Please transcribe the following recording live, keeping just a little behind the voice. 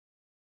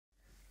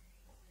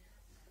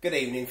Good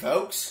evening,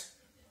 folks.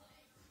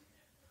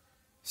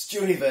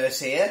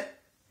 StUniverse here.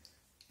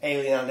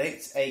 Alien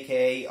Addict,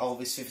 aka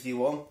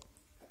Alvis51.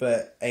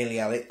 But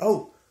Alien Addict.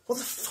 Oh, what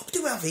the fuck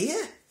do we have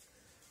here?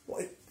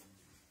 What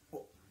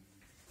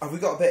have we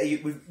got a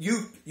bit of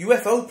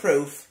UFO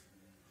Proof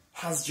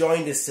has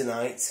joined us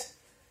tonight.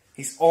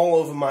 He's all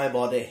over my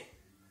body.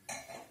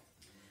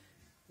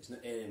 It's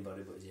not alien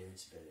body, but he's here in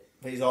spirit.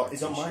 But he's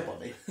on my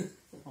body.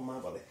 On my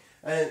body.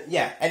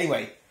 Yeah,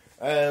 anyway.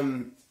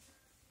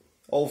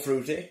 All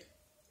fruity.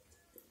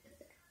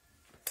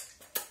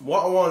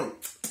 What I want...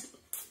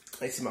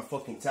 It's in my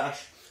fucking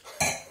tash.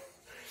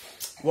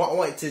 What I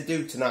want to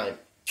do tonight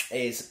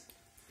is...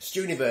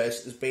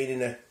 StUniverse has been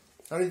in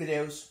how many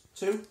videos?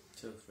 Two?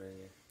 2 or 3,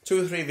 yeah.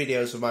 2 or 3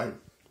 videos of mine.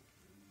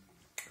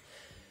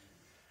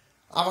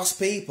 I've asked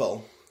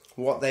people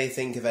what they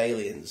think of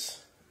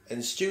aliens.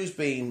 And Stu's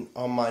been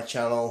on my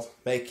channel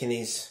making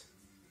his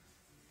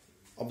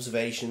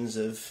observations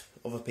of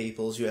other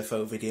people's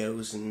UFO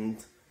videos and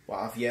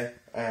what have you.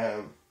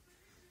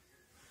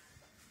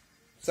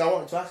 So I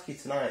wanted to ask you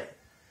tonight,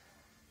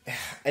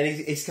 and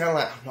it's kind of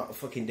like, I'm not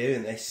fucking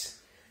doing this,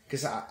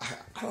 because I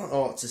don't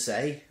know what to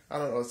say. I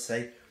don't know what to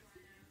say.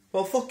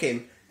 Well, fuck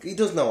him. He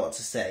does know what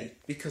to say,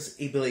 because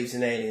he believes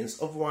in aliens.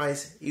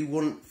 Otherwise, he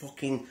wouldn't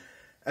fucking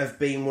have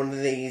been one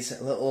of these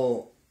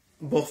little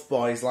buff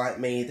boys like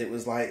me that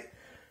was like,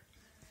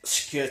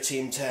 Secure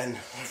Team 10, oh,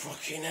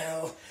 fucking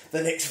hell,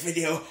 the next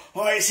video,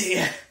 oh, it's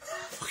here,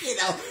 fucking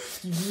hell,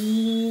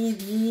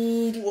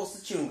 what's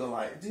the tune go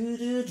like?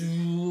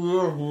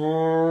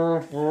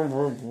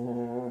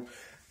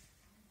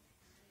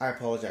 I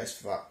apologise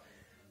for that.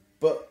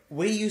 But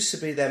we used to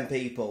be them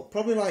people,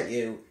 probably like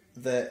you,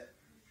 that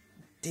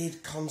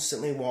did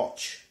constantly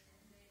watch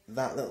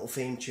that little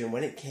theme tune.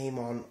 When it came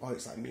on, oh,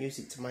 it's like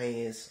music to my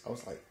ears. I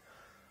was like,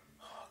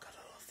 oh God,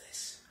 I love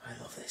this. I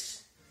love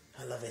this.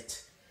 I love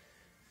it.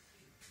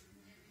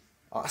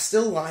 I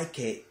still like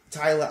it.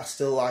 Tyler, I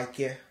still like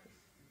you.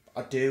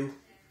 I do.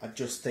 I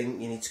just think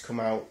you need to come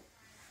out.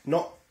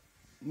 Not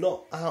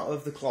out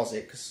of the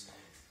closet, because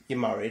you're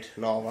married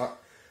and all that.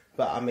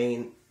 But I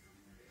mean,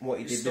 what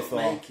you did before.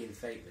 Stop making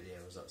fake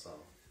videos, that's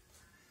all.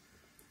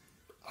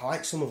 I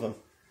like some of them.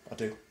 I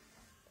do.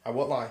 I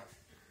won't lie.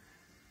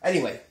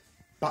 Anyway,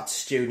 back to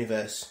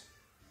StUniverse.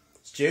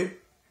 Stu?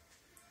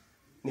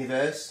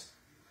 Universe?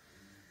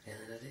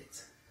 Alien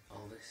Addict,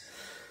 Alvis.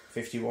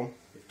 51.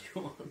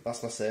 51.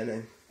 That's my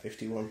surname.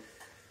 51.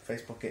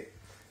 Facebook it.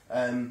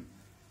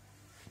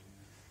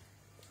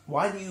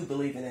 Why do you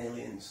believe in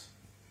aliens?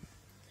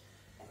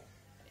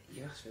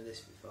 You asked me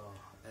this before.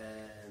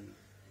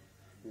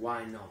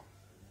 Why not?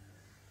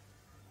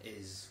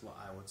 Is what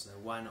I would say.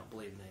 Why not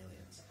believe in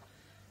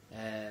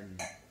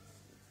aliens?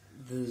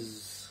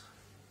 There's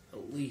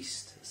at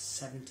least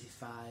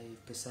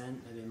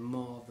 75%, maybe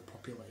more of the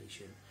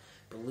population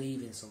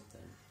believe in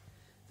something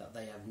that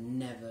they have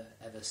never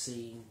ever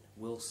seen,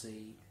 will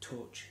see,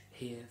 touch,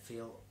 hear,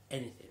 feel,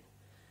 anything.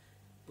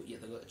 But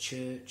yet they go to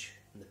church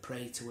and they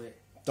pray to it.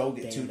 Don't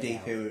get too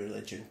deep in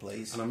religion,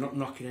 please. And I'm not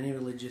knocking any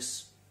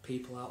religious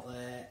people out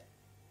there.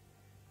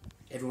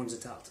 Everyone's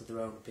entitled to their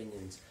own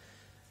opinions.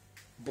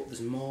 But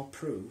there's more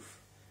proof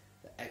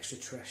that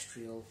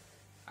extraterrestrial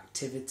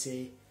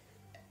activity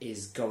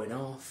is going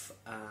off,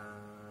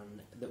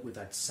 and that we've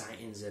had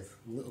sightings of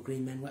little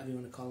green men, whatever you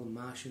want to call them,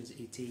 Martians,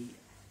 E.T.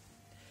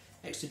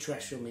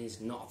 Extraterrestrial means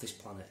not of this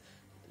planet.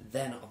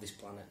 They're not of this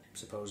planet,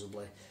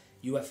 supposedly.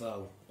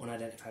 UFO,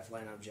 unidentified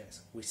flying objects,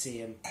 we see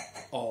them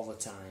all the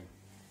time.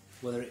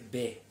 Whether it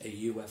be a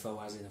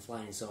UFO as in a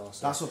flying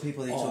saucer. That's what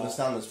people need to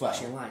understand as well.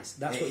 Flashing lights.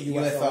 That's what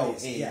UFO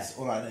is. Yeah.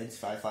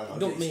 Unidentified flying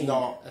object. Don't mean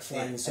not a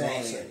flying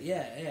saucer.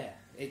 Yeah.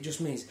 It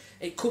just means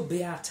it could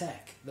be our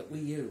tech that we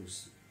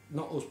use.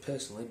 Not us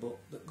personally, but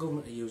the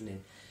government are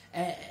using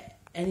it.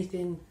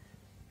 Anything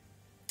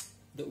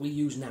that we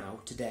use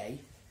now,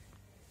 today,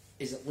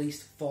 is at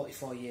least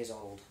 44 years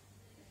old,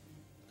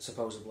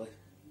 supposedly.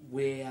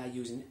 We are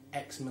using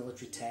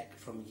ex-military tech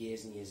from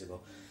years and years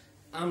ago.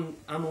 I'm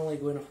only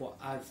going off what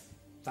I've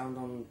found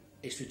on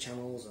history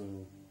channels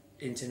and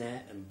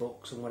internet and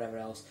books and whatever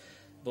else.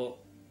 But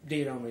do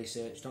your own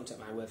research. Don't take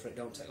my word for it.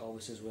 Don't take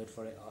Alvis's word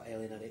for it, or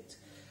Alien Addict,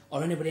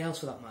 or anybody else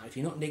for that matter. If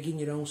you're not digging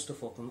your own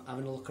stuff up and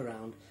having a look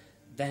around,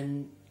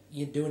 then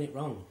you're doing it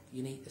wrong.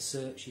 You need to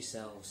search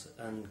yourselves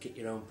and get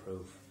your own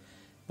proof.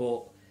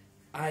 But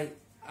I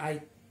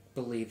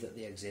believe that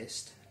they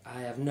exist.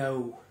 I have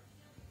no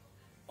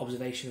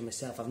observation of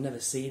myself. I've never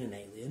seen an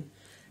alien.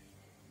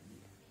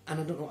 And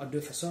I don't know what I'd do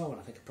if I saw one.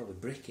 I think I'd probably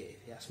brick it,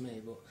 if you ask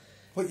me.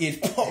 But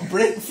you'd put a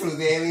brick through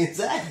the alien's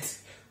head?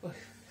 Well,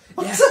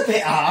 that's a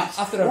bit harsh.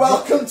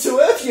 Welcome to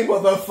Earth, you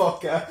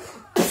motherfucker.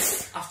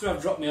 After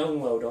I've dropped my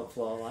own load on the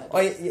floor, like... Oh,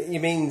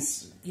 it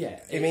means... Yeah.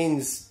 It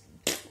means...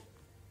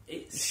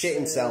 shit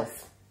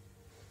himself.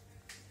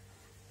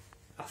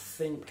 I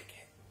think...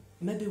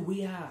 Maybe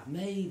we are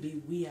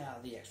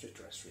the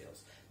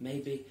extraterrestrials.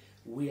 Maybe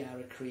we are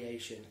a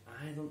creation.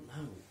 I don't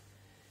know.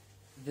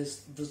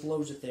 there's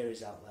loads of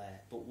theories out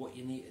there, but what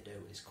you need to do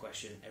is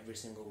question every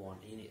single one.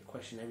 You need to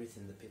question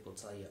everything that people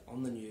tell you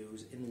on the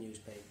news, in the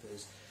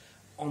newspapers,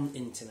 on the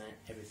internet,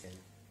 everything.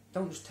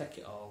 Don't just take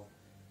it all.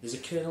 There's a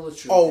kernel of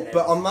truth. Oh,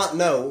 but on that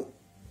note,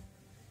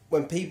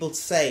 when people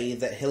say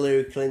that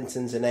Hillary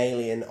Clinton's an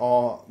alien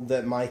or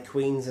that my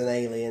Queen's an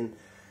alien,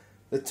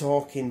 they're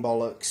talking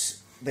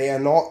bollocks. They are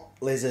not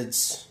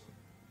lizards.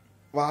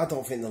 Well, I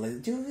don't think they're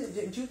lizards.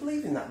 Do you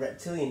believe in that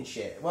reptilian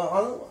shit?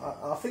 Well,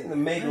 I think there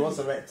maybe was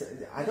a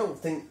reptilian. I don't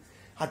think...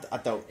 I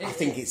don't. I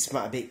think it's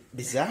might be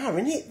bizarre,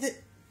 isn't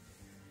it?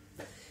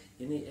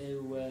 You need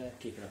to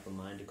keep an open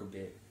mind. It could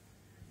be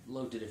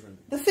loads of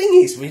different... The thing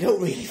is, we don't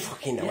really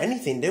fucking know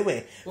anything, do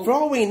we? Well, for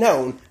all we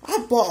know,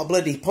 I bought a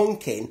bloody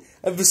pumpkin,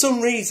 and for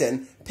some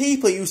reason,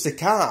 people used to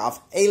carve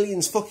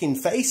aliens' fucking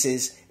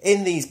faces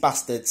in these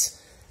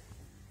bastards.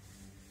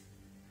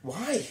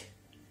 Why?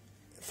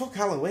 Fuck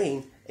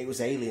Halloween. It was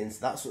aliens.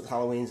 That's what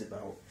Halloween's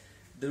about.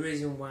 The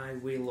reason why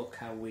we look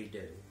how we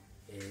do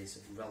is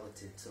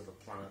relative to the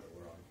planet that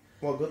we're on.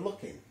 Well, good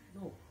looking.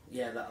 Oh,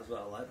 yeah, that as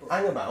well. Like, but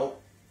Hang about.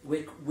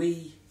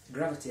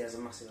 Gravity has a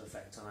massive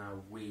effect on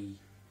how we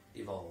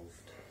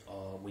evolved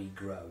or we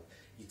grow.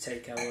 You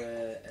take our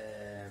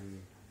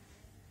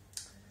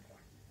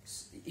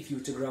if you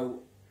were to grow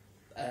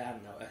I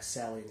don't know, a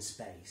cell in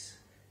space,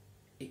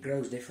 it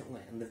grows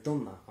differently, and they've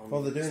done that on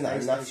Well, they're doing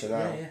that in NASA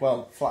now. Yeah.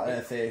 Well, flat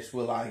earthers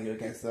will argue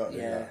against that,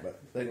 Yeah. but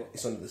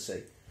it's under the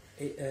sea.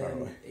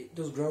 It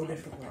does grow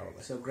differently,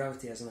 Apparently. so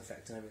gravity has an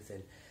effect on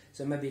everything.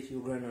 So maybe if you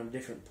were growing on a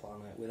different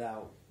planet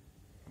without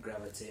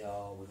gravity,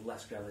 or with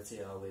less gravity,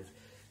 or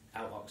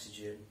without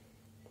oxygen,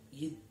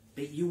 you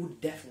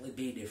would definitely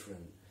be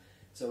different.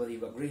 So whether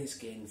you've got green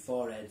skin,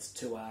 4 heads,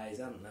 2 eyes,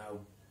 I don't know,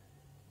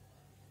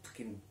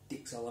 fucking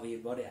dicks all over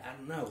your body, I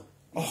don't know.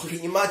 Oh, can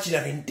you imagine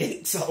having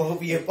dicks all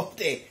over your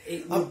body?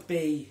 It would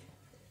be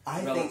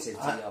relative to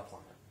your planet.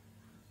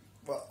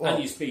 Well, And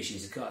your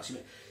species, of course.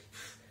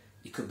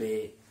 You could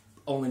be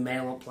only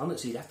male on planet,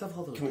 so you'd have to have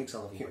all those dicks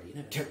all over your body. You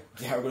never know.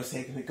 Yeah, I was going to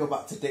say, can we go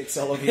back to dicks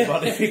all over your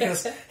body?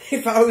 Because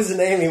if I was an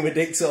alien with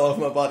dicks all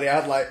over my body,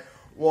 I'd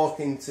walk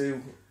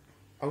into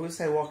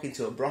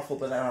a brothel,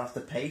 but then I'd have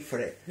to pay for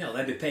it. No,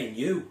 they'd be paying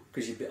you,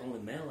 because you'd be only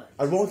male.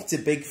 I'd walk into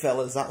Big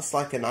Fellas, that's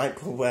like a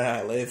nightclub where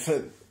I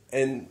live,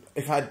 and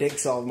if I had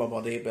dicks all over my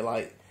body, it'd be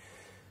like,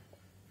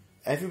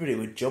 everybody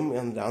would jump me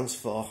on the dance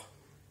floor.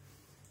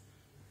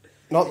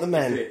 Not the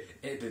men.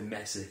 It'd be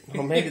messy.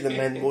 Or maybe the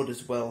men would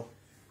as well.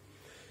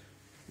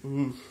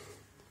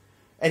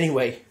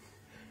 Anyway,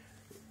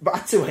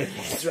 back to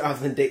aliens rather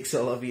than dicks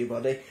all over your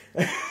body.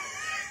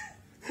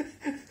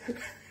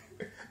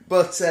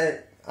 But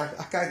I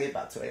can't get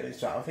back to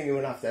aliens, right? I think we're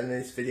going to have to end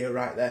this video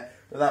right there.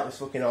 But that was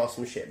fucking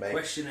awesome shit, mate.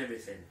 Question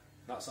everything.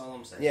 That's all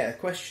I'm saying. Yeah,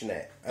 question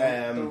it.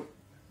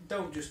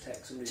 Don't just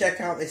text somebody.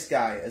 Check out this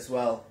guy as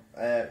well.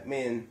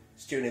 Me and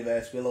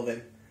StUniverse, we love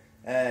him.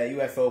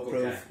 UFO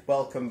Proof, Okay.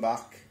 welcome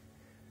back.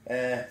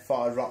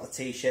 Thought I'd rock the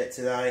T-shirt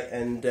tonight,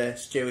 and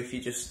Stu, if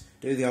you just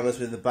do the honours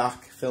with the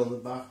back, film the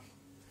back.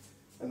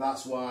 And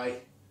that's why.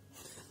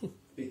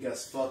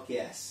 Because fuck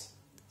yes.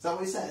 Is that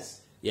what he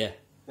says? Yeah.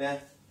 Yeah.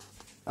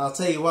 I'll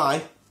tell you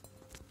why.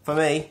 For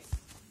me,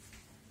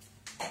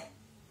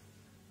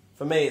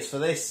 it's for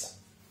this.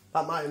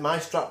 That might be my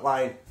strap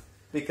line.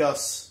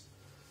 Because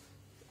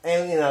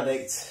alien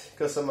addict,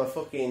 because I'm a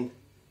fucking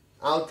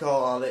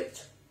alcohol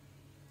addict.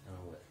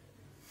 Oh,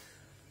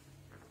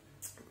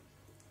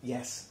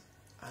 Yes,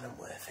 and I'm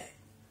worth it.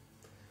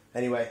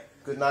 Anyway,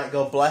 good night,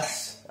 God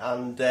bless,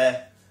 and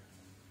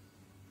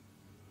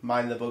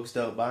mind the bugs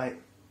don't bite.